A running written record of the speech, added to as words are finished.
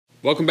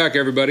Welcome back,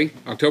 everybody.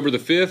 October the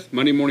 5th,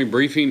 Monday Morning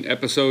Briefing,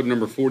 episode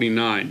number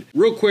 49.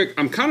 Real quick,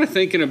 I'm kind of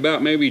thinking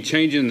about maybe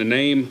changing the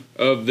name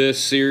of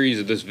this series,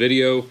 of this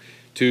video,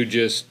 to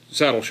just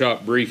Saddle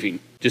Shop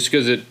Briefing, just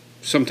because it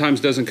sometimes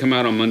doesn't come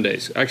out on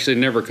Mondays. Actually, it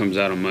never comes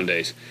out on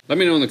Mondays. Let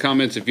me know in the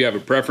comments if you have a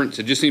preference.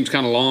 It just seems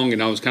kind of long,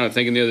 and I was kind of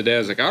thinking the other day, I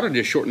was like, I ought to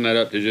just shorten that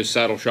up to just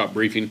Saddle Shop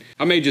Briefing.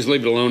 I may just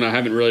leave it alone. I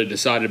haven't really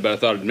decided, but I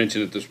thought I'd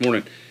mention it this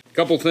morning.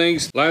 Couple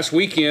things. Last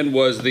weekend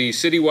was the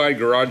citywide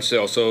garage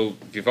sale. So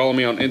if you follow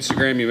me on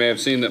Instagram, you may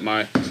have seen that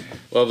my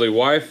lovely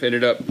wife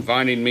ended up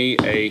finding me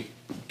a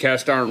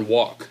cast iron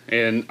wok.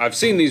 And I've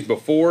seen these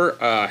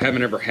before. I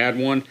haven't ever had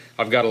one.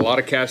 I've got a lot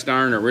of cast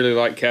iron. I really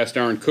like cast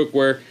iron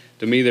cookware.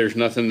 To me, there's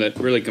nothing that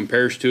really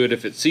compares to it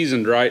if it's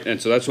seasoned right.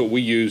 And so that's what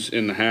we use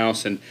in the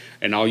house, and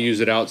I'll use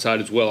it outside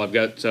as well. I've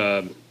got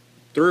 3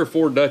 or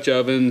 4 Dutch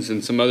ovens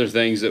and some other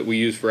things that we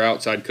use for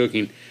outside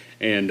cooking.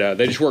 And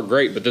they just work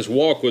great. But this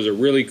wok was a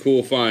really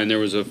cool find. There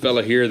was a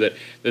fella here that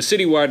the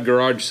citywide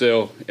garage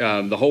sale,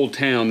 the whole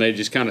town, they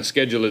just kind of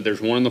schedule it.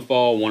 There's one in the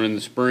fall, one in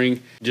the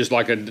spring, just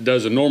like it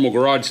does a normal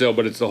garage sale,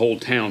 but it's the whole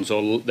town.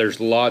 So there's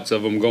lots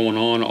of them going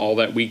on all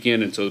that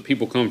weekend. And so the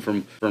people come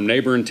from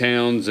neighboring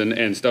towns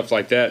and stuff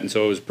like that. And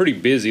so it was pretty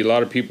busy, a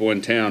lot of people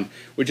in town,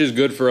 which is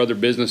good for other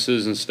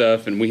businesses and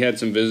stuff. And we had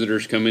some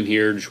visitors come in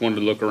here, just wanted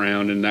to look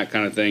around and that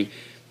kind of thing.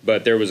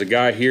 But there was a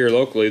guy here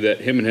locally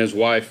that him and his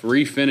wife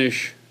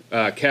refinish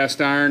cast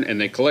iron,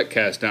 and they collect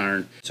cast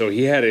iron. So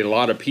he had a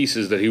lot of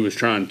pieces that he was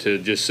trying to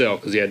just sell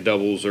because he had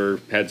doubles or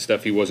had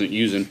stuff he wasn't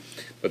using.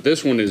 But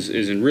this one is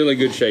in really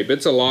good shape.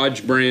 It's a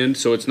Lodge brand,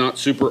 so it's not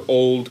super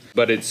old,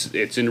 but it's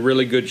in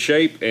really good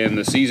shape, and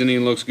the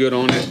seasoning looks good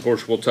on it. Of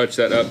course, we'll touch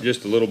that up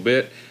just a little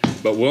bit,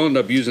 but we'll end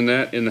up using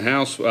that in the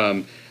house.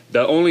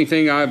 The only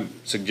thing I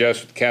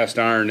suggest with cast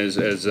iron is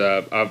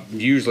I've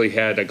usually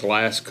had a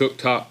glass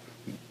cooktop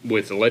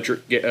with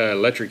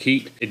electric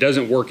heat. It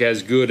doesn't work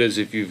as good as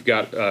if you've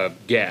got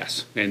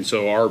gas, and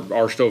so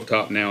our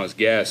stovetop now is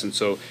gas, and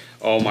so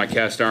all my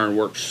cast iron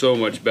works so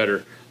much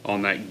better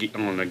on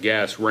the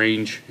gas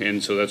range,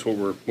 and so that's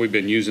what we've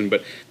been using.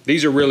 But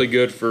these are really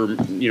good for,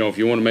 you know, if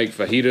you want to make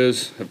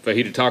fajita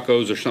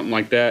tacos or something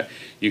like that.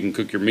 You can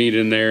cook your meat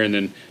in there and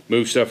then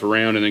move stuff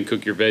around and then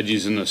cook your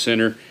veggies in the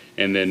center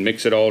and then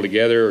mix it all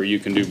together. Or you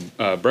can do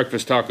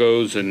breakfast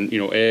tacos and, you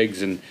know,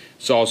 eggs and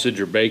sausage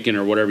or bacon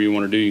or whatever you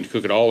want to do. You can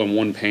cook it all in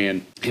one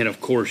pan. And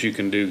of course you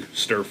can do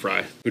stir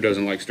fry. Who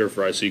doesn't like stir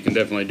fry? So you can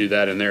definitely do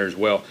that in there as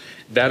well.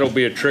 That'll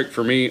be a trick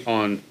for me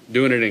on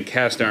doing it in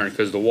cast iron,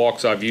 because the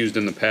woks I've used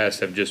in the past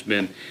have just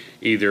been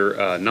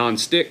either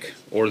non-stick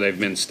or they've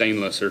been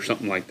stainless or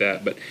something like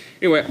that. But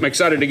anyway, I'm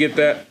excited to get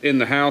that in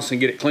the house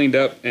and get it cleaned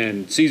up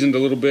and seasoned a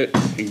little bit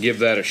and give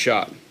that a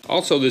shot.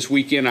 Also this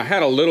weekend, I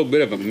had a little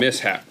bit of a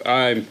mishap.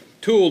 I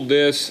tooled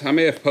this. I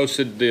may have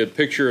posted the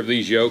picture of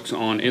these yokes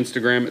on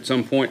Instagram at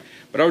some point,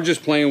 but I was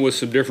just playing with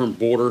some different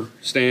border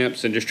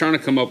stamps and just trying to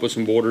come up with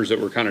some borders that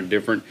were kind of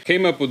different.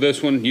 Came up with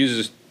this one,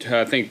 uses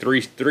I think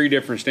three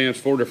different stamps,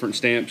 4 different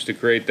stamps to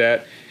create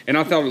that, and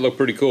I thought it looked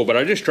pretty cool. But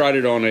I just tried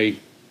it on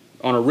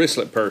a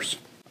wristlet purse.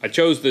 I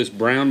chose this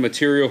brown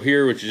material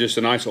here, which is just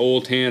a nice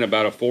oil tan,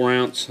 about a 4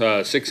 ounce,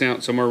 6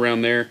 ounce, somewhere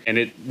around there. And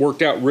it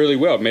worked out really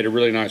well. It made a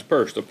really nice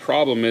purse. The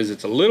problem is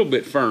it's a little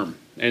bit firm.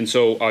 And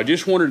so I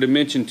just wanted to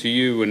mention to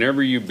you,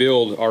 whenever you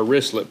build our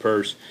wristlet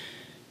purse,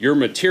 your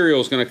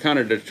material is going to kind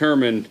of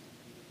determine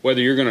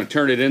whether you're going to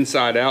turn it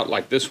inside out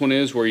like this one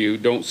is, where you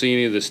don't see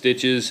any of the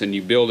stitches and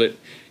you build it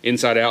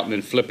inside out and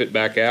then flip it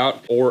back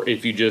out, or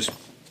if you just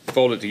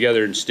fold it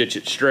together and stitch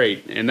it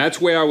straight. And that's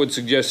the way I would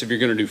suggest if you're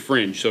going to do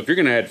fringe. So if you're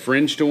going to add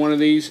fringe to one of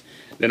these,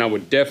 then I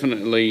would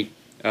definitely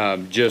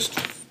just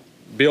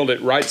build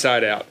it right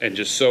side out and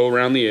just sew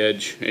around the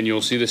edge, and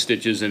you'll see the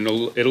stitches, and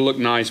it'll look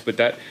nice. But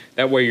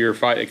that way you're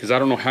fighting, because I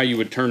don't know how you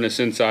would turn this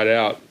inside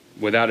out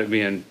without it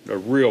being a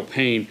real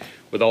pain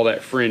with all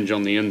that fringe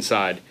on the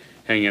inside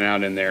hanging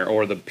out in there,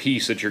 or the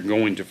piece that you're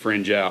going to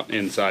fringe out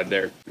inside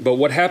there. But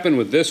what happened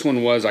with this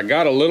one was I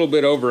got a little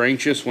bit over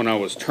anxious when I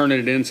was turning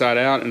it inside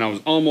out, and I was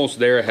almost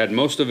there. I had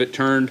most of it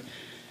turned,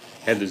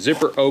 had the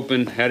zipper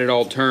open, had it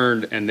all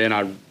turned, and then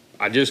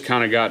I just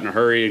kind of got in a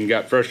hurry and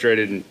got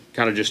frustrated and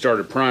kind of just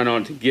started prying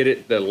on to get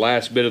it the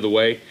last bit of the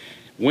way.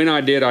 When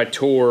I did, I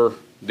tore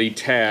the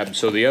tab.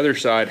 So the other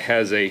side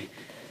has a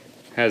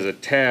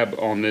tab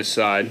on this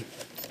side.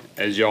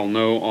 As y'all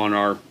know, on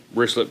our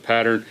wristlet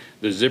pattern,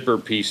 the zipper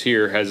piece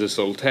here has this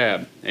little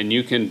tab, and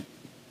you can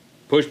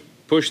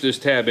push this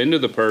tab into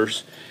the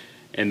purse,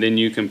 and then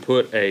you can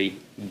put a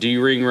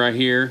D-ring right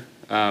here.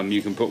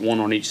 You can put one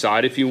on each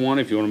side if you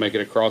want to make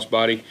it a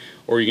crossbody,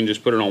 or you can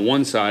just put it on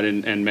one side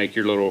and make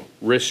your little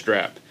wrist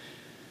strap.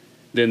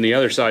 Then the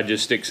other side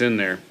just sticks in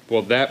there.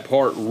 Well, that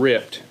part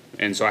ripped,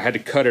 and so I had to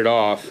cut it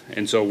off.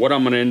 And so what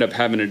I'm going to end up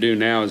having to do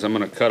now is I'm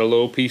going to cut a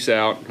little piece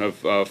out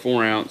of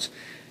 4 ounce,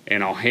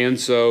 and I'll hand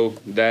sew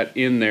that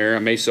in there. I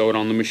may sew it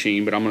on the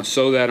machine, but I'm going to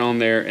sew that on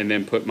there and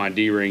then put my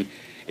D-ring.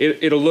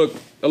 It'll look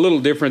a little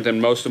different than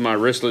most of my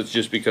wristlets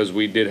just because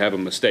we did have a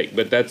mistake,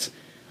 but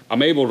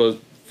I'm able to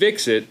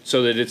fix it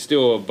so that it's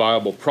still a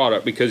viable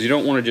product, because you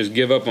don't want to just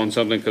give up on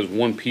something because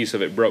one piece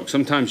of it broke.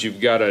 Sometimes you've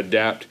got to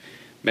adapt,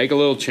 make a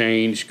little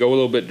change, go a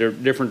little bit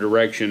different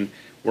direction.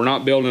 We're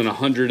not building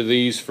 100 of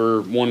these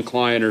for one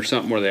client or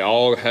something where they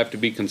all have to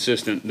be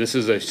consistent. This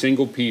is a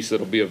single piece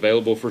that'll be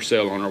available for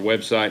sale on our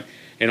website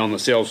and on the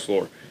sales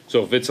floor.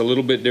 So if it's a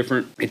little bit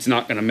different, it's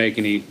not going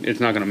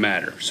to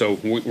matter. So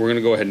we're going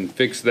to go ahead and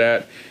fix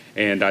that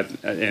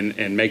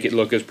and make it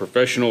look as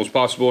professional as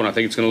possible, and I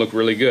think it's going to look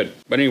really good.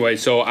 But anyway,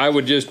 so I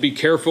would just be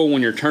careful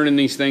when you're turning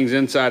these things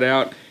inside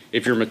out.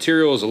 If your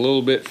material is a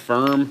little bit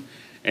firm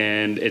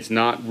and it's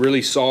not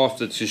really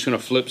soft, it's just going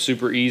to flip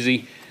super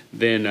easy,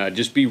 then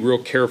just be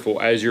real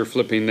careful as you're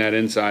flipping that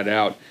inside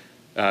out.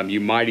 You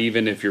might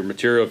even, if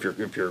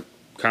you're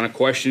kind of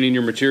questioning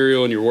your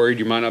material and you're worried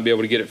you might not be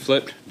able to get it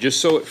flipped,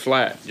 just sew it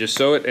flat. Just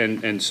sew it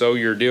and sew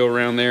your deal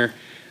around there,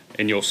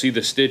 and you'll see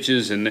the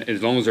stitches, and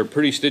as long as they're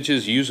pretty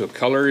stitches, use a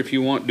color if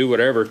you want, do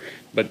whatever,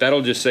 but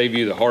that'll just save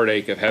you the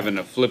heartache of having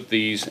to flip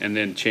these and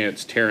then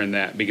chance tearing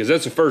that, because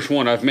that's the first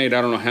one I've made.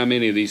 I don't know how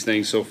many of these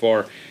things so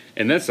far,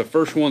 and that's the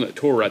first one that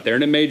tore right there,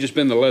 and it may have just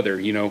been the leather.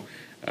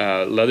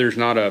 Leather's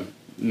not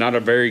a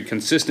very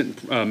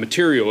consistent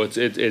material.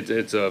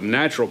 It's a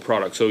natural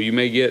product, so you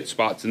may get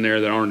spots in there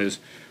that aren't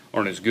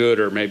as good,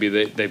 or maybe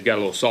they've got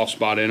a little soft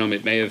spot in them.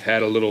 It may have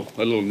had a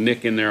little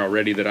nick in there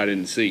already that I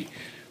didn't see.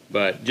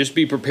 But just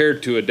be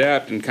prepared to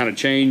adapt and kind of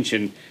change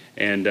and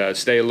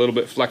stay a little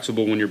bit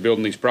flexible when you're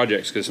building these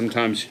projects, because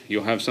sometimes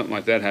you'll have something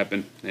like that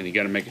happen and you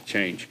got to make a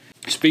change.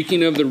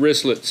 Speaking of the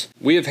wristlets,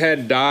 we have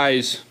had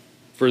dies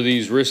for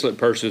these wristlet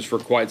purses for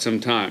quite some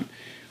time.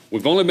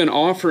 We've only been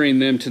offering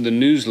them to the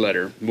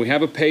newsletter. We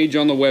have a page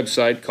on the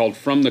website called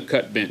From the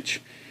Cut Bench.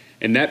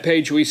 And that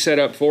page we set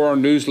up for our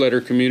newsletter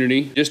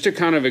community just to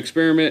kind of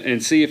experiment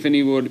and see if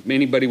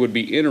anybody would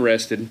be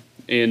interested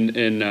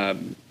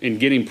in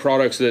getting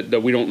products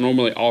that we don't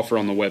normally offer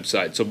on the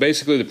website. So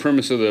basically the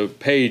premise of the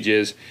page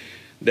is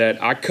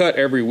that I cut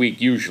every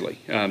week usually.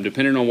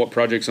 Depending on what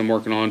projects I'm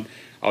working on,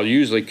 I'll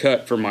usually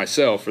cut for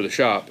myself, for the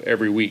shop,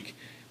 every week.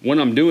 When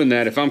I'm doing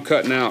that, if I'm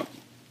cutting out,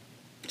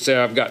 say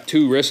I've got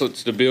 2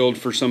 wristlets to build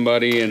for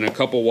somebody and a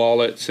couple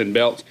wallets and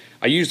belts,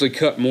 I usually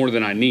cut more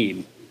than I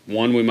need.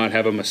 One, we might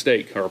have a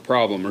mistake or a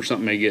problem or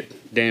something may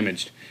get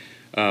damaged.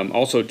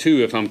 Also,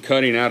 too, if I'm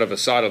cutting out of a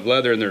side of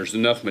leather and there's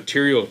enough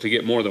material to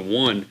get more than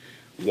one,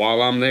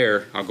 while I'm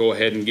there, I'll go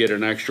ahead and get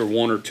an extra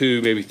 1 or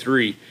 2, maybe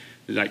 3,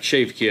 like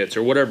shave kits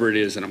or whatever it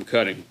is that I'm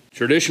cutting.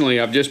 Traditionally,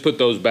 I've just put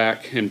those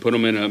back and put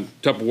them in a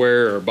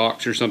Tupperware or a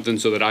box or something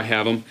so that I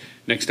have them.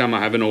 Next time I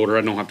have an order,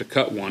 I don't have to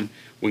cut one.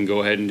 We can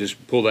go ahead and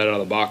just pull that out of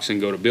the box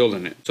and go to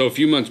building it. So a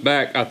few months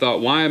back, I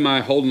thought, why am I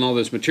holding all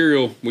this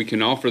material? We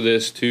can offer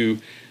this to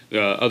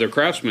other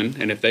craftsmen,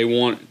 and if they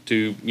want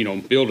to,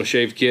 build a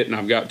shave kit, and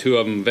I've got 2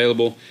 of them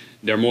available,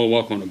 they're more than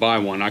welcome to buy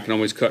one. I can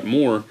always cut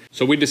more.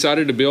 So we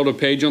decided to build a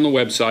page on the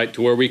website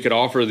to where we could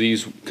offer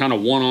these kind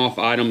of one-off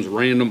items,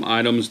 random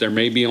items. There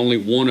may be only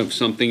one of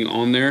something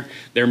on there.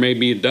 There may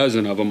be a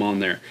dozen of them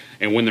on there.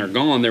 And when they're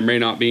gone, there may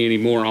not be any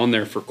more on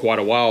there for quite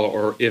a while,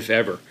 or if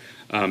ever.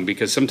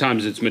 Because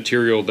sometimes it's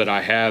material that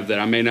I have that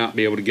I may not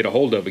be able to get a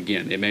hold of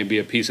again. It may be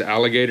a piece of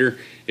alligator.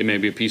 It may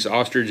be a piece of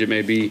ostrich. It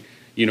may be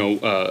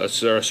a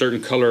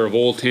certain color of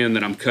oil tin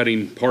that I'm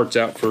cutting parts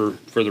out for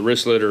the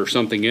wristlet or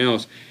something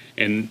else,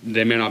 and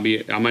I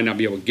might not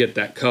be able to get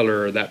that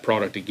color or that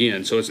product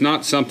again. So it's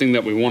not something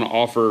that we want to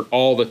offer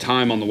all the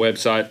time on the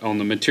website on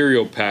the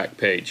material pack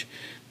page,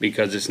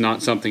 because it's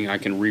not something I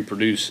can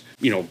reproduce,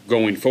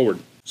 going forward.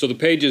 So the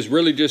page is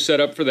really just set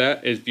up for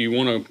that. If you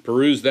want to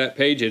peruse that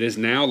page, it is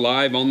now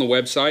live on the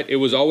website. It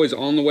was always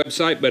on the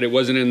website, but it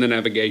wasn't in the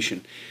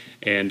navigation.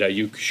 And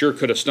you sure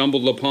could have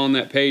stumbled upon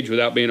that page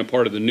without being a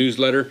part of the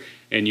newsletter,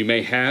 and you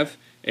may have,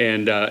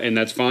 and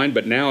that's fine,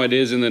 but now it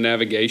is in the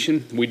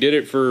navigation. We did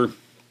it for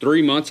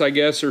 3 months, I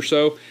guess, or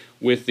so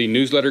with the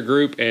newsletter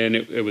group, and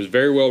it was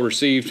very well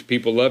received.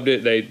 People loved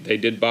it. They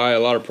did buy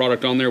a lot of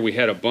product on there. We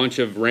had a bunch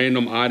of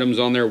random items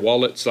on there,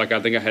 wallets, like I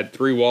think I had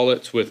 3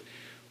 wallets with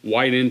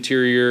white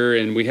interior,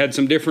 and we had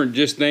some different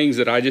just things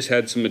that I just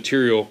had some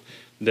material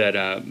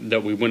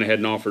that we went ahead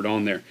and offered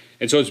on there.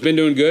 And so it's been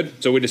doing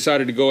good. So we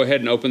decided to go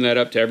ahead and open that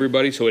up to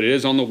everybody. So it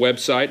is on the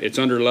website. It's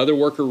under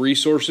Leatherworker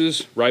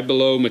Resources. Right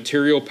below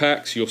Material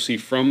Packs, you'll see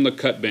From the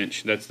Cut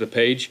Bench. That's the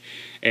page.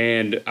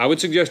 And I would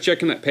suggest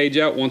checking that page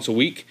out once a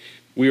week.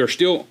 We are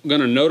still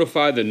going to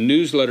notify the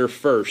newsletter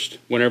first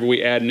whenever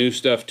we add new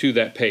stuff to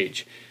that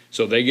page.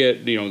 So they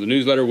get, the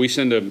newsletter, we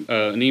send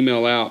an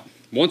email out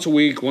once a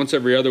week, once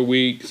every other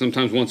week,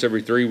 sometimes once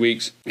every 3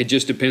 weeks. It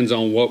just depends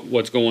on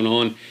what's going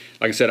on.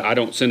 Like I said, I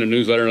don't send a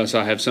newsletter unless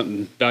I have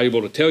something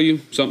valuable to tell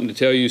you,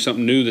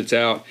 something new that's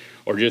out,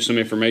 or just some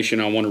information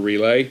I want to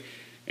relay.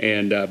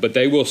 And but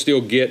they will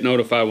still get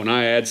notified when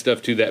I add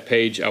stuff to that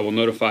page. I will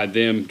notify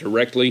them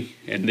directly,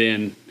 and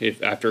then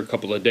if after a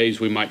couple of days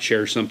we might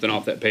share something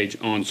off that page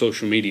on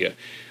social media.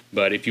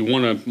 But if you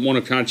want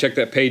to kind of check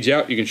that page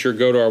out, you can sure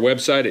go to our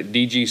website at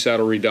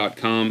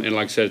dgsaddlery.com. And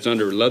like I said, it's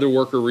under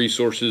Leatherworker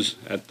Resources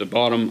at the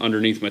bottom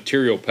underneath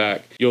Material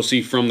Pack. You'll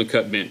see From the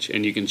Cut Bench,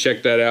 and you can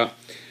check that out.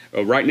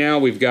 Right now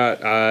we've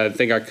got, I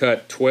think I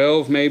cut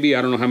 12 maybe.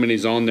 I don't know how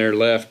many's on there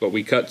left, but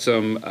we cut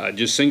some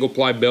just single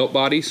ply belt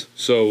bodies.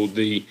 So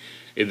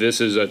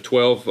this is a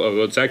 12,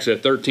 it's actually a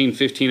 13,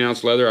 15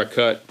 ounce leather I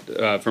cut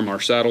from our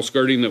saddle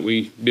skirting that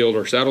we build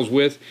our saddles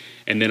with.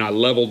 And then I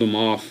leveled them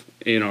off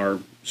in our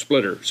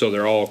splitter. So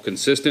they're all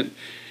consistent.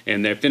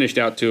 And they're finished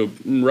out to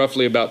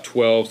roughly about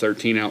 12,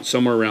 13 ounce,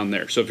 somewhere around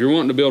there. So if you're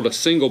wanting to build a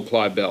single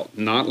ply belt,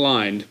 not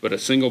lined, but a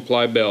single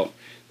ply belt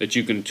that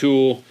you can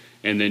tool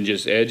and then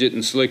just edge it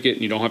and slick it,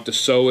 and you don't have to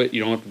sew it,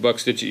 you don't have to buck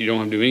stitch it, you don't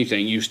have to do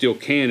anything. You still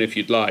can if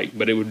you'd like,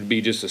 but it would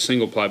be just a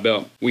single ply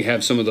belt. We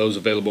have some of those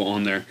available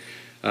on there.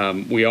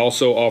 We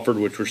also offered,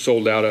 which we're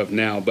sold out of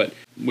now, but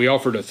we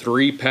offered a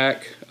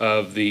 3-pack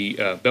of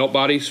the belt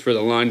bodies for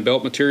the lined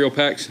belt material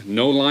packs.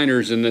 No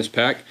liners in this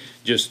pack,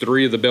 just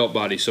 3 of the belt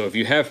bodies. So if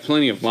you have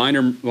plenty of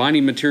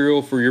lining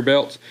material for your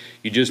belts,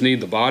 you just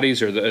need the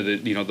bodies or the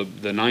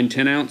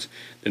 9-10 ounce,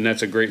 then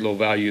that's a great little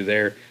value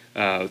there.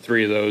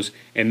 3 of those.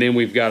 And then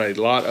we've got a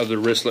lot of the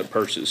wristlet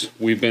purses.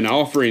 We've been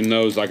offering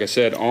those, like I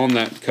said, on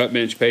that Cut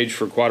Bench page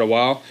for quite a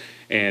while,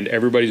 and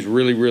everybody's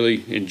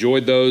really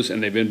enjoyed those,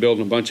 and they've been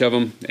building a bunch of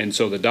them. And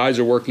so the dies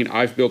are working.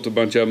 I've built a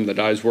bunch of them. The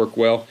dies work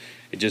well.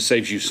 It just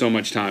saves you so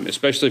much time,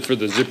 especially for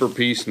the zipper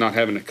piece, not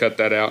having to cut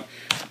that out.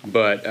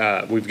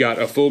 But we've got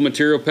a full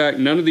material pack.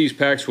 None of these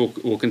packs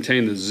will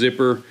contain the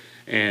zipper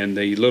and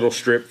the little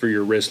strip for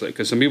your wristlet,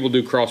 because some people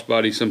do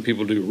crossbody, some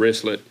people do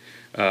wristlet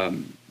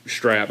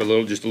strap,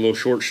 just a little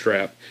short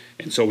strap.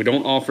 And so we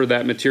don't offer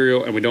that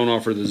material, and we don't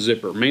offer the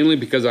zipper, mainly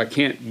because I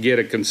can't get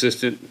a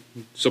consistent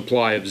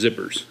supply of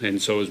zippers.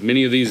 And so as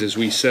many of these as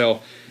we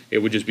sell, it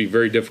would just be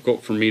very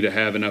difficult for me to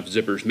have enough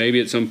zippers. Maybe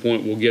at some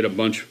point we'll get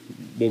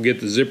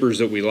the zippers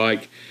that we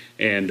like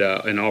and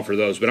offer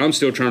those. But I'm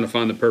still trying to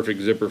find the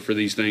perfect zipper for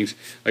these things.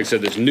 Like I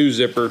said, this new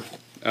zipper,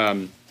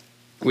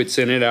 we'd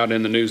send it out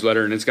in the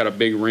newsletter, and it's got a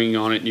big ring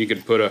on it, and you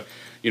could put a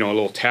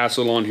little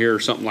tassel on here or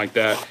something like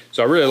that.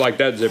 So I really like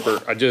that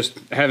zipper. I just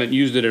haven't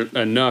used it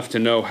enough to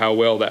know how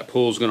well that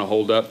pull is going to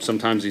hold up.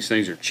 Sometimes these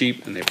things are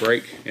cheap and they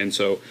break, and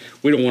so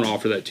we don't want to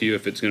offer that to you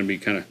if it's going to be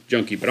kind of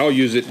junky. But I'll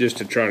use it just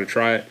to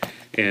try it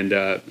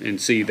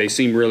and see. They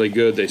seem really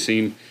good. They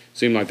seem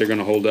like they're going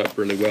to hold up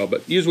really well.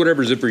 But use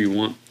whatever zipper you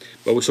want.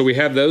 But so we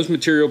have those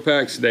material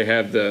packs. They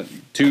have the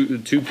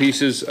two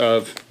pieces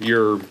of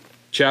your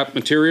chap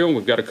material.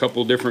 We've got a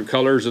couple different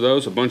colors of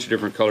those, a bunch of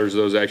different colors of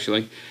those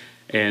actually.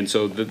 And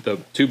so the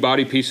 2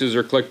 body pieces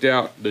are clicked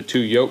out, the 2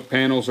 yoke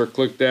panels are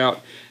clicked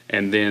out,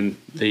 and then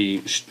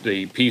the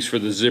piece for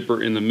the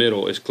zipper in the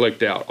middle is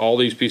clicked out. All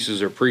these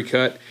pieces are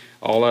pre-cut,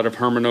 all out of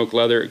Hermann oak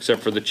leather,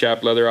 except for the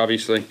chap leather,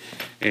 obviously.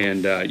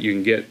 And you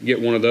can get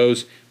one of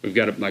those. We've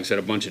got, like I said,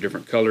 a bunch of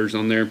different colors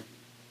on there.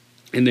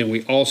 And then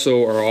we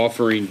also are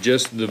offering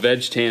just the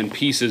veg tan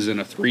pieces in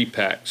a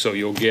 3-pack. So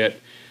you'll get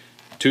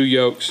 2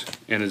 yokes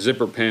and a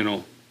zipper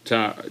panel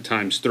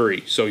times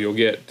 3. So you'll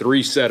get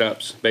 3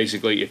 setups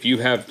basically. If you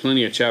have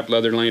plenty of chap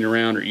leather laying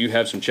around, or you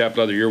have some chap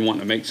leather you're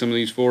wanting to make some of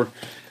these for,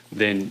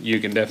 then you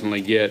can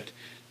definitely get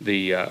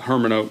the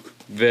Hermann oak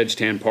veg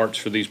tan parts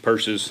for these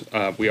purses.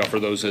 We offer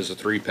those as a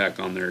 3-pack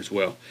on there as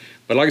well.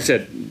 But like I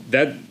said,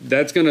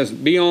 that's going to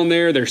be on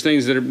there. There's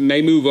things that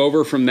may move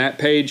over from that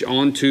page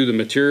onto the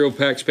material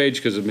packs page,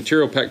 because the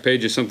material pack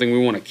page is something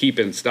we want to keep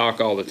in stock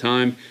all the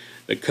time.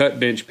 The Cut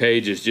Bench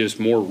page is just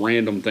more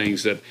random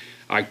things that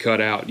I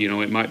cut out.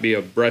 It might be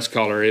a breast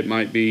collar, it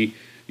might be,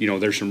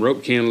 there's some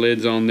rope can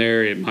lids on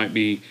there, it might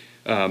be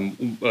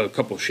a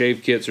couple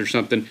shave kits or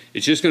something.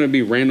 It's just going to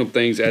be random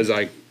things. As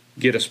I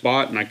get a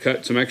spot and I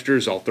cut some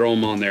extras, I'll throw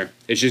them on there.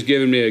 It's just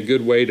giving me a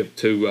good way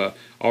to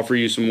offer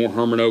you some more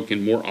Hermann oak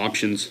and more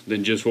options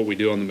than just what we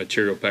do on the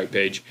material pack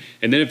page.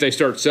 And then if they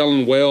start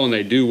selling well and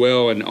they do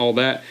well and all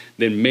that,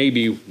 then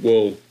maybe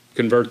we'll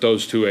convert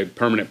those to a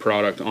permanent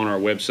product on our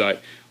website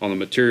on the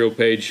material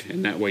page,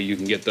 and that way you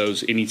can get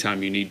those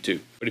anytime you need to.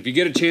 But if you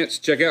get a chance,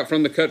 check out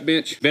From the Cut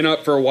Bench. Been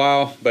up for a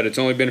while, but it's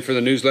only been for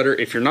the newsletter.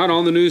 If you're not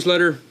on the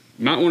newsletter,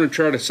 you might want to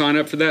try to sign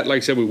up for that. Like I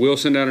said, we will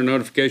send out a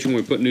notification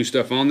when we put new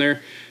stuff on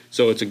there,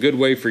 so it's a good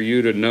way for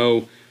you to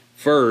know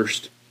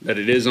first that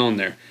it is on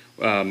there.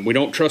 We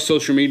don't trust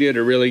social media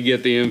to really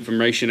get the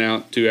information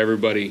out to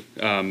everybody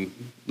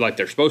like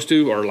they're supposed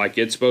to, or like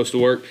it's supposed to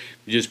work,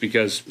 just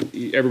because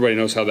everybody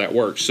knows how that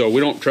works. So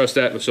we don't trust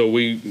that, so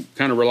we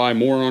kind of rely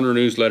more on our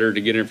newsletter to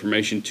get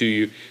information to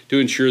you to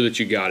ensure that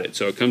you got it.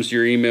 So it comes to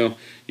your email,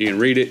 you can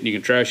read it, you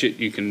can trash it,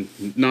 you can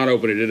not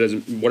open it, it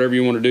doesn't, whatever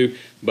you want to do.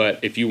 But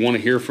if you want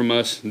to hear from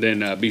us,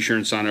 then be sure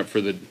and sign up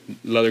for the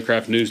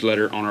Leathercraft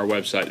newsletter on our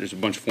website. There's a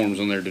bunch of forms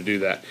on there to do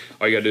that.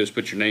 All you got to do is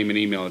put your name and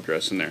email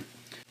address in there.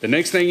 The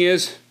next thing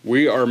is,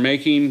 we are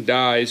making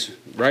dies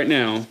right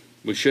now.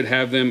 We should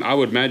have them, I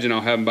would imagine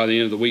I'll have them by the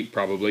end of the week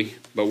probably,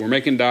 but we're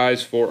making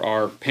dies for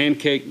our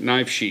pancake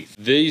knife sheath.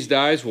 These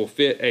dies will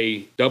fit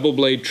a double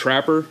blade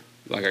trapper,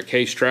 like a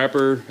case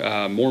trapper,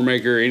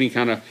 Moormaker, any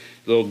kind of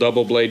little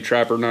double blade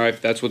trapper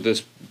knife. That's what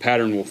this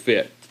pattern will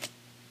fit.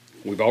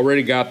 We've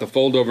already got the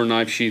fold over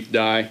knife sheath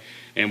die,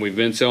 and we've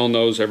been selling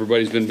those.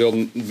 Everybody's been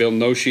building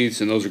those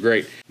sheaths, and those are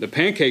great. The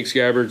pancake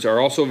scabbards are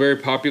also very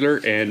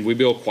popular, and we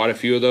build quite a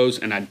few of those,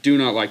 and I do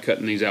not like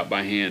cutting these out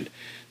by hand.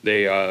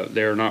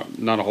 They're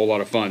not a whole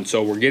lot of fun.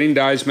 So we're getting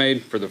dies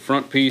made for the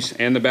front piece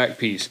and the back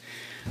piece.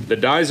 The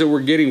dies that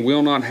we're getting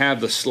will not have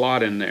the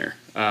slot in there.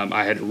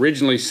 I had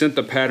originally sent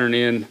the pattern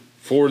in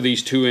for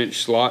these 2-inch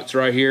slots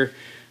right here.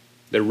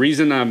 The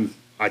reason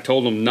I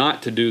told them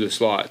not to do the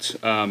slots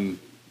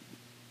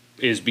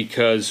is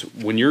because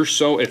when you're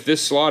if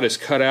this slot is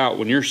cut out,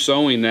 when you're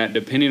sewing that,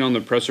 depending on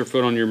the presser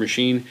foot on your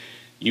machine,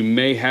 you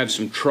may have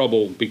some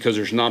trouble because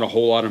there's not a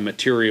whole lot of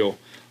material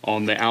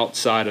on the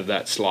outside of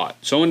that slot.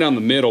 Sewing down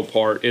the middle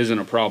part isn't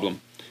a problem,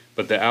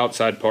 but the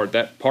outside part,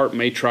 that part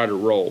may try to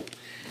roll.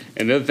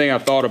 And the other thing I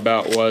thought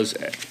about was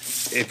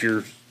if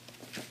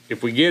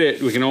we get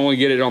it, we can only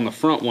get it on the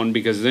front one,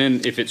 because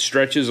then if it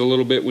stretches a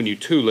little bit when you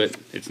tool it,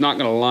 it's not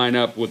going to line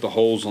up with the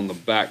holes on the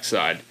back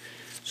side.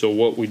 So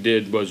what we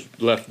did was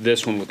left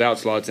this one without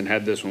slots and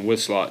had this one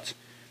with slots.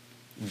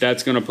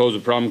 That's going to pose a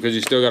problem because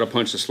you still got to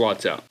punch the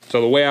slots out.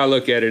 So the way I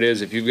look at it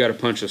is, if you've got to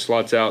punch the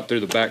slots out through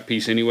the back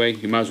piece anyway,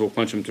 you might as well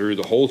punch them through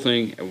the whole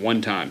thing at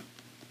one time.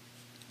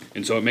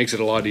 And so it makes it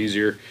a lot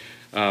easier.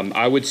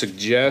 I would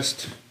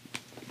suggest,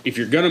 if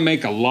you're going to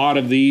make a lot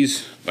of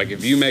these, like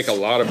if you make a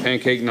lot of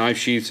pancake knife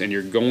sheaths and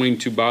you're going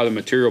to buy the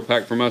material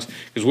pack from us,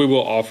 because we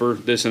will offer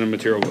this in a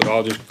material, but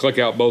I'll just click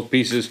out both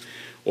pieces.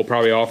 We'll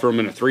probably offer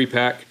them in a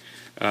 3-pack,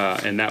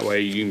 and that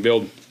way you can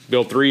build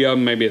 3 of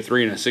them, maybe a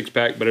 3 and a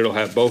 6-pack, but it'll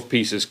have both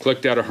pieces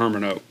clicked out of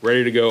Herman Oak,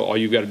 ready to go. All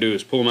you've got to do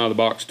is pull them out of the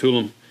box,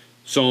 tool them,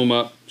 sew them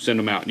up, send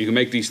them out. You can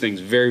make these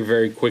things very,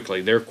 very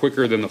quickly. They're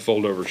quicker than the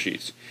fold-over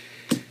sheets.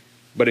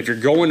 But if you're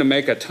going to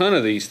make a ton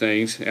of these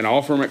things and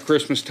offer them at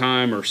Christmas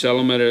time, or sell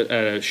them at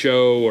a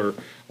show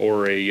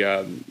or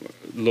a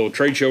little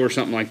trade show or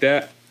something like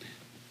that,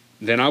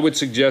 then I would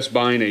suggest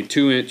buying a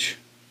 2-inch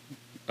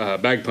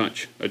bag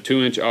punch, a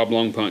 2-inch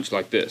oblong punch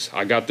like this.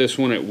 I got this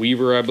one at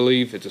Weaver, I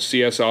believe. It's a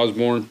CS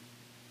Osborne.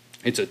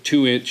 It's a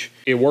 2-inch.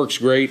 It works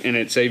great, and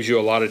it saves you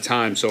a lot of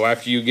time. So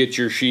after you get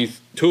your sheath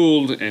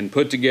tooled and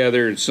put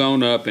together and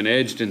sewn up and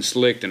edged and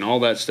slicked and all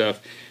that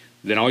stuff,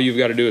 then all you've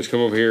got to do is come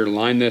over here,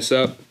 line this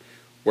up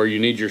where you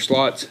need your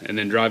slots, and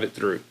then drive it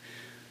through.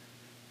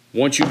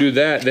 Once you do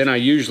that, then I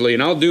usually,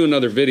 and I'll do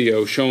another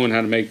video showing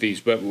how to make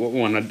these, but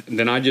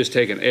then I just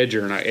take an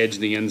edger and I edge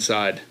the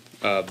inside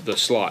of the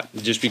slot,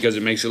 just because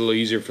it makes it a little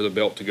easier for the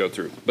belt to go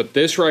through. But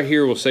this right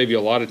here will save you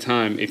a lot of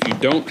time. If you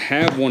don't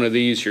have one of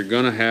these, you're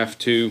gonna have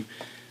to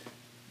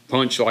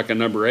punch like a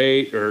number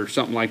 8 or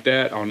something like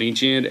that on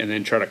each end, and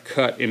then try to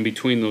cut in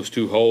between those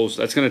 2 holes.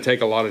 That's gonna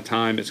take a lot of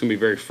time. It's gonna be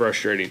very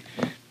frustrating.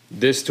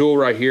 This tool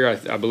right here,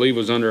 I believe,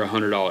 was under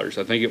 $100.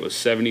 I think it was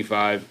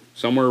 $75,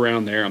 somewhere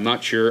around there. I'm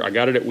not sure. I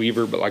got it at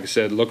Weaver, but like I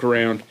said, look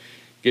around,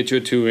 get you a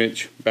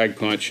 2-inch bag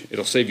punch.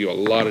 It'll save you a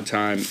lot of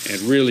time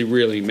and really,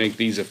 really make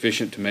these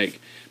efficient to make. I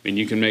mean,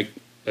 you can make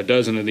a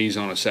dozen of these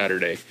on a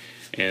Saturday,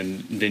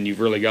 and then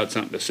you've really got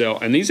something to sell.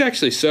 And these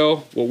actually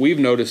sell, what we've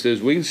noticed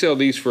is we can sell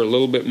these for a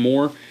little bit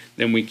more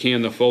than we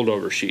can the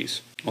fold-over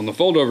sheaths. On the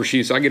fold-over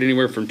sheaths, I get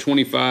anywhere from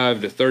 $25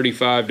 to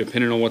 $35,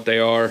 depending on what they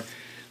are.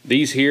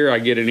 These here, I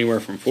get anywhere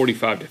from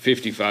 $45 to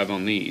 $55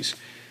 on these.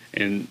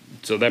 And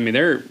so that, I mean,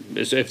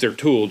 if they're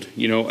tooled,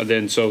 you know,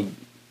 then so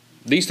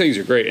these things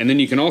are great. And then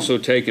you can also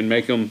take and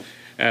make them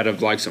out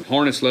of like some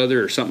harness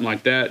leather or something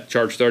like that,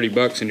 charge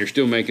 $30, and you're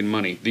still making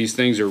money. These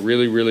things are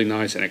really, really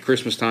nice. And at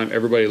Christmas time,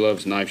 everybody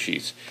loves knife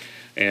sheaths,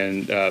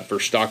 and for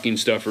stocking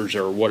stuffers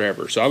or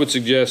whatever. So I would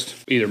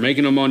suggest either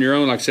making them on your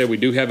own. Like I said, we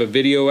do have a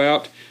video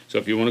out. So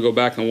if you want to go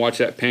back and watch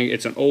that,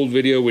 it's an old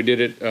video. We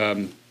did it,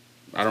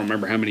 I don't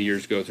remember how many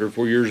years ago, 3 or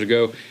 4 years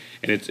ago,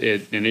 and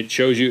it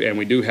shows you, and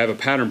we do have a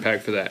pattern pack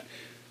for that.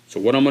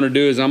 So what I'm going to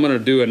do is I'm going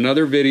to do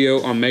another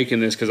video on making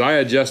this, because I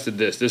adjusted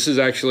this. This is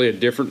actually a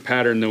different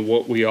pattern than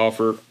what we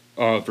offer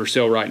for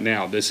sale right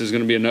now. This is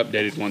going to be an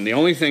updated one. The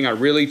only thing I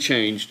really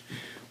changed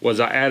was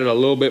I added a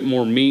little bit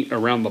more meat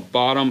around the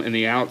bottom and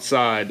the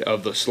outside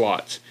of the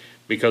slots,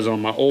 because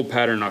on my old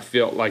pattern I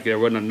felt like there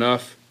wasn't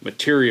enough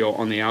material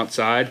on the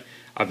outside.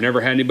 I've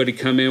never had anybody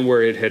come in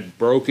where it had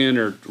broken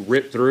or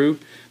ripped through,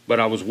 but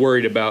I was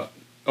worried about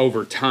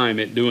over time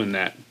it doing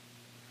that.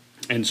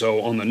 And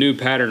so on the new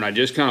pattern, I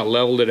just kind of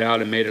leveled it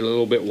out and made it a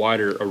little bit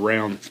wider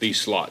around these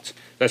slots.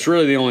 That's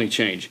really the only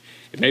change.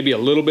 It may be a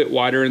little bit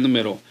wider in the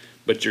middle,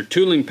 but your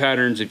tooling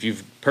patterns, if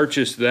you've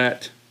purchased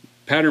that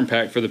pattern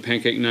pack for the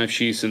pancake knife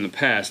sheaths in the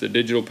past, the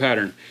digital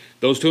pattern,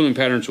 those tooling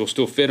patterns will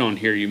still fit on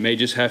here. You may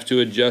just have to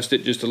adjust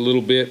it just a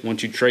little bit.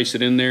 Once you trace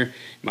it in there,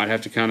 you might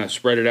have to kind of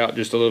spread it out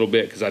just a little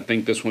bit, because I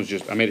think this one's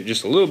I made it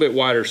just a little bit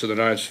wider so the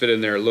knives fit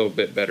in there a little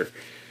bit better.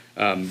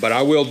 But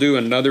I will do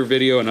another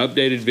video, an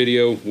updated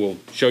video. We'll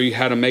show you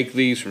how to make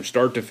these from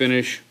start to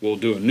finish. We'll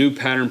do a new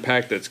pattern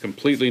pack that's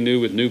completely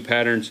new with new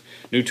patterns,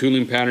 new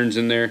tooling patterns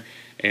in there,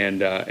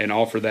 and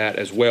offer that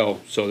as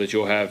well, so that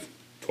you'll have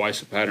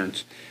twice the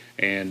patterns.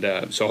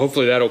 And so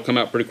hopefully that'll come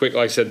out pretty quick.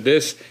 Like I said,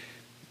 this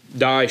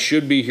die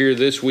should be here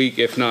this week,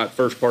 if not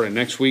first part of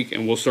next week,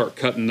 and we'll start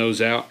cutting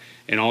those out.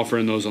 and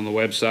offering those on the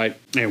website.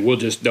 And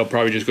they'll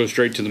probably just go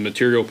straight to the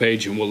material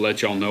page, and we'll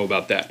let y'all know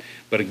about that.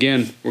 But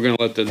again, we're going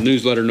to let the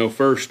newsletter know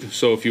first.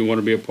 So if you want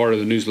to be a part of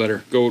the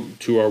newsletter, go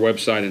to our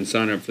website and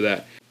sign up for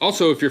that.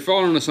 Also, if you're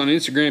following us on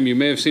Instagram, you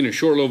may have seen a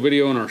short little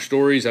video in our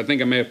stories. I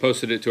think I may have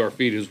posted it to our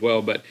feed as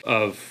well, but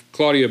of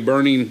Claudia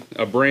burning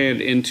a brand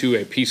into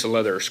a piece of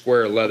leather, a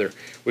square of leather.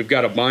 We've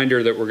got a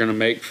binder that we're going to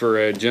make for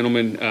a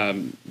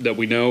gentleman that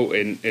we know,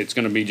 and it's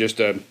going to be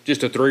just a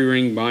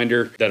 3-ring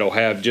binder that'll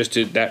have just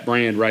that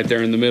brand right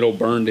there in the middle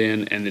burned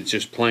in, and it's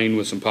just plain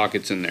with some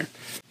pockets in there.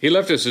 He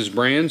left us his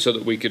brand so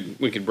that we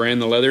could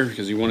brand the leather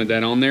because he wanted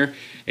that on there.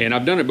 And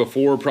I've done it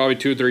before, probably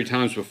 2 or 3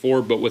 times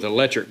before, but with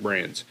electric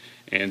brands.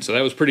 And so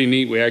that was pretty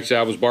neat.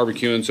 I was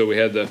barbecuing, so we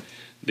had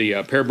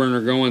the pear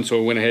burner going, so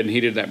we went ahead and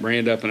heated that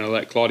brand up, and I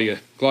let Claudia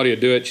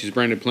do it. She's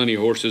branded plenty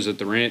of horses at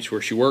the ranch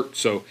where she worked,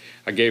 so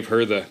I gave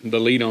her the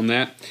lead on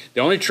that.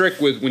 The only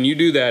trick when you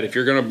do that, if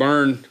you're going to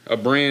burn a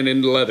brand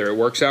into leather, it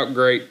works out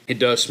great. It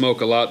does smoke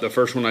a lot. The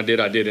first one I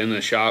did in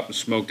the shop and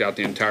smoked out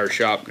the entire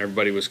shop, and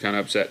everybody was kind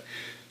of upset.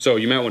 So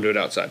you might want to do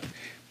it outside.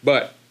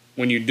 But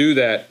when you do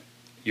that,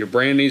 your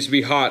brand needs to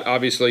be hot,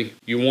 obviously.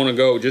 You want to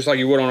go, just like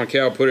you would on a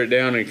cow, put it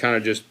down and kind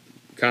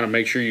of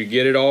make sure you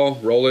get it all,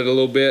 roll it a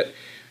little bit,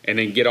 and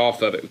then get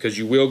off of it, because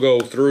you will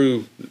go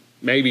through,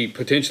 maybe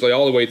potentially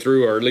all the way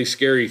through, or at least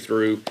scary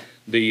through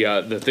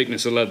the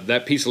thickness of leather.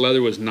 That piece of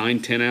leather was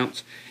 9/10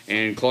 ounce,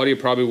 and Claudia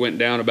probably went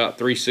down about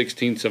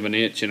 3/16 of an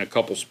inch in a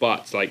couple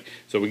spots.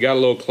 So we got a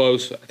little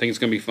close. I think it's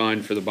going to be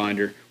fine for the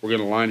binder. We're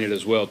going to line it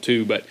as well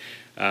too, but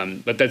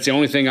that's the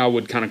only thing I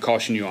would kind of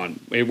caution you on.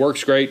 It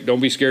works great. Don't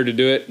be scared to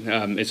do it.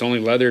 It's only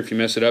leather. If you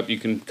mess it up, you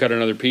can cut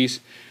another piece,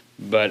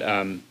 but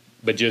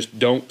just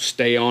don't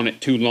stay on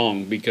it too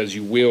long, because it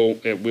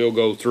will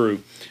go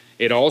through.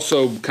 It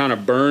also kind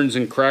of burns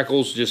and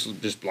crackles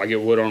just like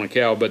it would on a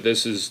cow, but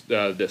this is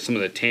some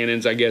of the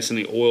tannins, I guess, and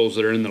the oils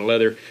that are in the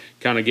leather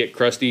kind of get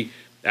crusty.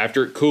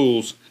 After it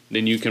cools,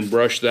 then you can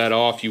brush that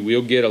off. You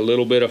will get a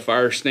little bit of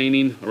fire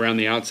staining around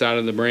the outside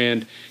of the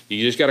brand.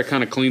 You just got to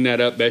kind of clean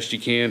that up best you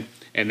can,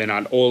 and then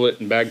I'd oil it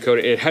and bag coat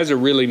it. It has a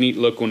really neat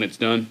look when it's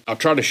done. I'll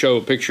try to show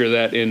a picture of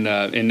that in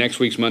next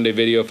week's Monday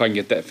video if I can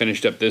get that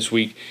finished up this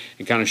week,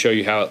 and kind of show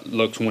you how it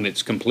looks when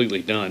it's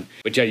completely done.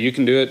 But yeah, you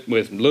can do it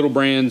with little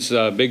brands,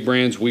 big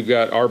brands. We've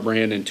got our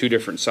brand in 2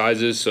 different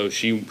sizes, so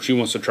she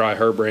wants to try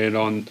her brand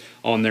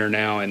on there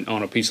now, and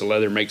on a piece of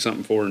leather, make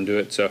something for her and do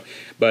it. So,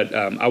 but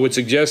I would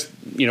suggest,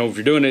 if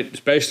you're doing it,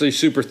 especially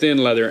super thin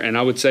leather, and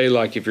I would say,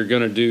 like, if you're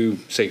going to do,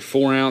 say,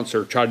 4 ounce,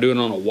 or try doing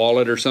it on a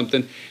wallet or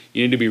something,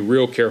 you need to be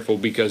real careful,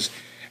 because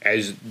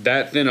as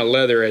that thin of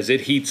leather, as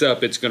it heats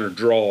up, it's going to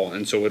draw,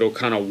 and so it'll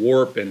kind of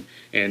warp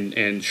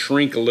and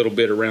shrink a little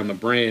bit around the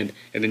brand,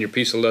 and then your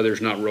piece of leather is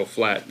not real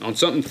flat. On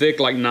something thick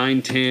like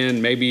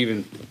 9/10, maybe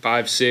even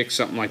 5/6,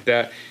 something like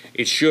that,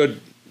 it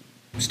should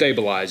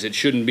stabilize. It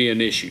shouldn't be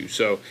an issue.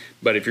 So,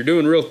 but if you're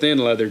doing real thin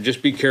leather,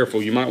 just be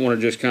careful. You might want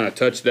to just kind of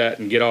touch that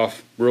and get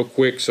off real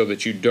quick, so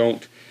that you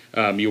don't.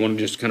 You want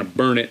to just kind of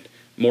burn it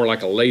more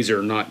like a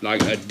laser, not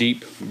like a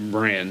deep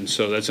brand.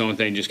 So that's the only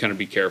thing. Just kind of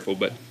be careful.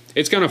 But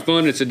it's kind of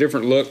fun. It's a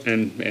different look,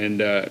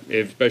 and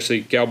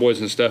especially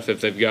cowboys and stuff, if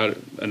they've got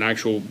an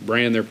actual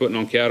brand they're putting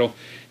on cattle,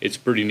 it's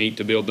pretty neat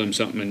to build them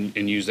something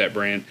and use that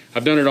brand.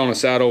 I've done it on a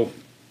saddle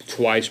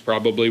twice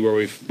probably, where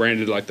we've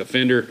branded like the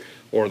fender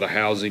or the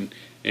housing,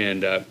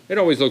 and it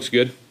always looks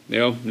good.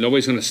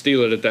 Nobody's going to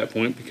steal it at that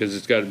point, because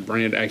it's got a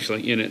brand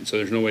actually in it, so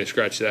there's no way to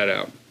scratch that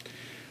out.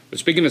 But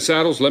speaking of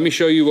saddles, let me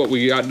show you what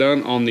we got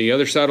done on the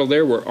other saddle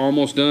there. We're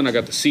almost done. I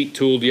got the seat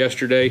tooled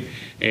yesterday,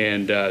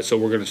 and so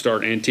we're going to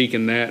start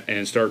antiquing that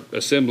and start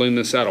assembling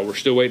the saddle. We're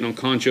still waiting on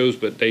conchos,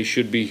 but they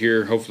should be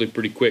here hopefully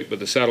pretty quick, but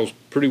the saddle's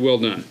pretty well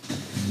done.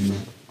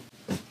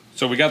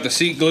 So we got the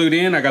seat glued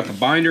in, I got the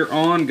binder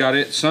on, got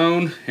it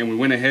sewn, and we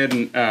went ahead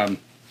and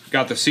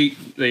got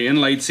the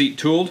inlaid seat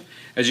tooled.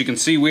 As you can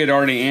see, we had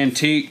already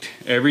antiqued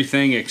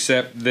everything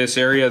except this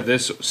area.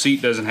 This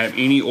seat doesn't have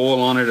any oil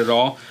on it at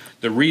all.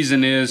 The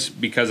reason is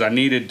because I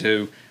needed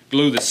to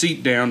glue the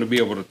seat down to be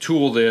able to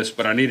tool this,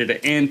 but I needed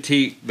to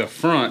antique the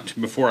front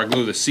before I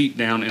glue the seat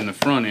down in the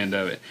front end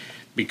of it,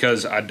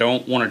 because I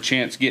don't want a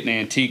chance getting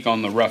antique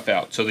on the rough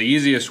out. So the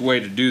easiest way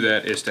to do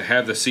that is to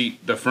have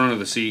the front of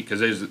the seat,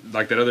 because there's,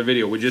 like that other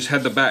video, we just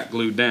had the back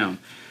glued down.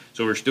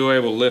 So we're still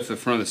able to lift the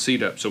front of the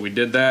seat up. So we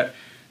did that,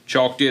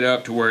 chalked it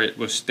up to where it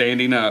was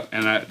standing up,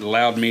 and that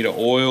allowed me to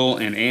oil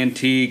and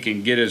antique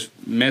and get as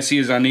messy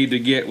as I need to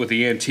get with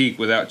the antique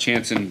without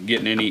chancing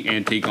getting any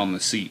antique on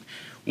the seat.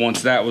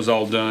 Once that was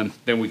all done,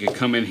 then we could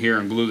come in here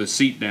and glue the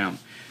seat down.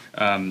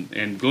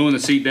 And gluing the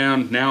seat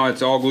down, now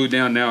it's all glued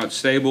down, now it's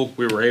stable.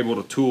 We were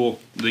able to tool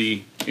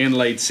the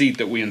inlaid seat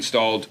that we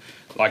installed,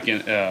 like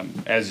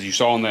as you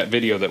saw in that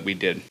video that we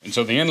did. And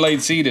so the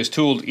inlaid seat is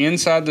tooled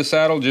inside the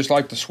saddle, just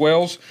like the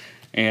swells.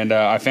 And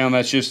I found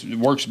that just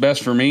works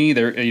best for me.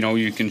 There,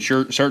 you can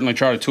certainly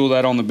try to tool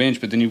that on the bench,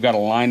 but then you've got to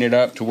line it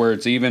up to where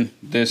it's even.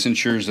 This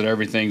ensures that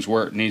everything's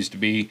where it needs to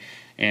be,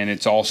 and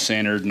it's all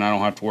centered, and I don't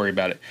have to worry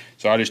about it.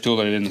 So I just tooled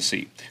it in the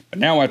seat. But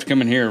now I have to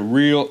come in here and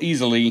real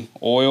easily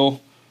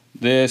oil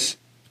this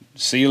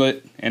seal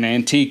it, and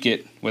antique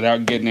it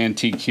without getting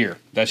antique here.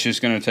 That's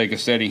just going to take a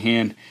steady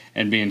hand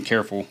and being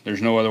careful.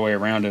 There's no other way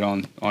around it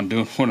on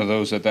doing one of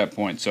those at that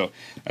point. So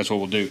that's what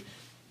we'll do.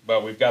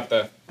 But we've got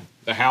the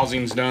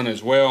housings done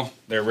as well.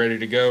 They're ready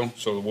to go.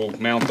 So we'll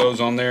mount those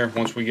on there.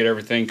 Once we get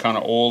everything kind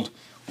of oiled,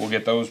 we'll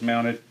get those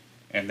mounted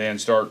and then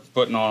start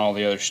putting on all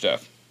the other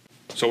stuff.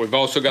 So we've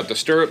also got the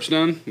stirrups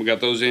done. We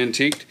got those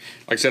antiqued.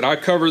 Like I said, I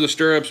cover the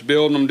stirrups,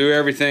 build them, do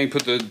everything,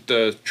 put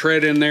the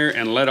tread in there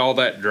and let all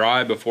that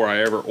dry before I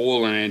ever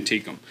oil and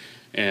antique them.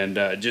 And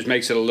it just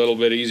makes it a little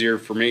bit easier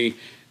for me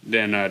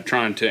than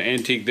trying to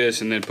antique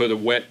this and then put a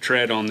wet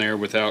tread on there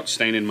without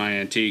staining my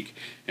antique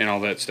and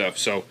all that stuff.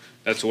 So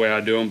that's the way I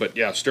do them. But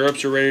yeah,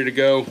 stirrups are ready to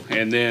go.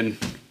 And then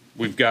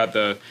we've got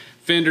the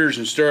fenders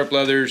and stirrup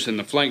leathers and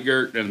the flank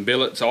girt and the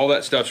billets. All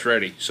that stuff's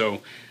ready.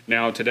 So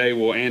now today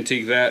we'll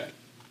antique that,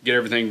 get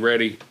everything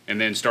ready,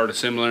 and then start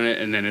assembling it,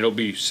 and then it'll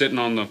be sitting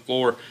on the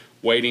floor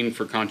waiting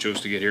for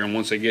Conchos to get here. And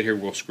once they get here,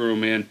 we'll screw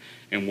them in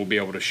and we'll be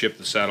able to ship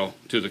the saddle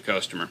to the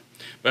customer.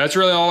 But that's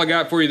really all I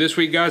got for you this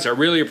week, guys. I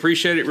really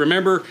appreciate it.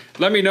 Remember,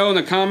 let me know in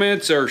the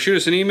comments or shoot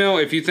us an email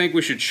if you think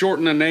we should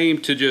shorten the name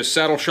to just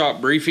Saddle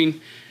Shop Briefing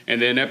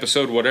and then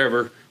episode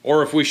whatever,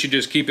 or if we should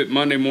just keep it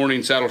Monday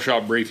Morning Saddle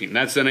Shop Briefing.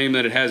 That's the name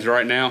that it has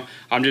right now.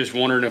 I'm just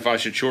wondering if I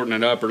should shorten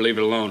it up or leave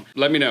it alone.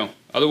 Let me know.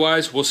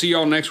 Otherwise, we'll see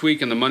y'all next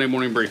week in the Monday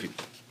Morning Briefing.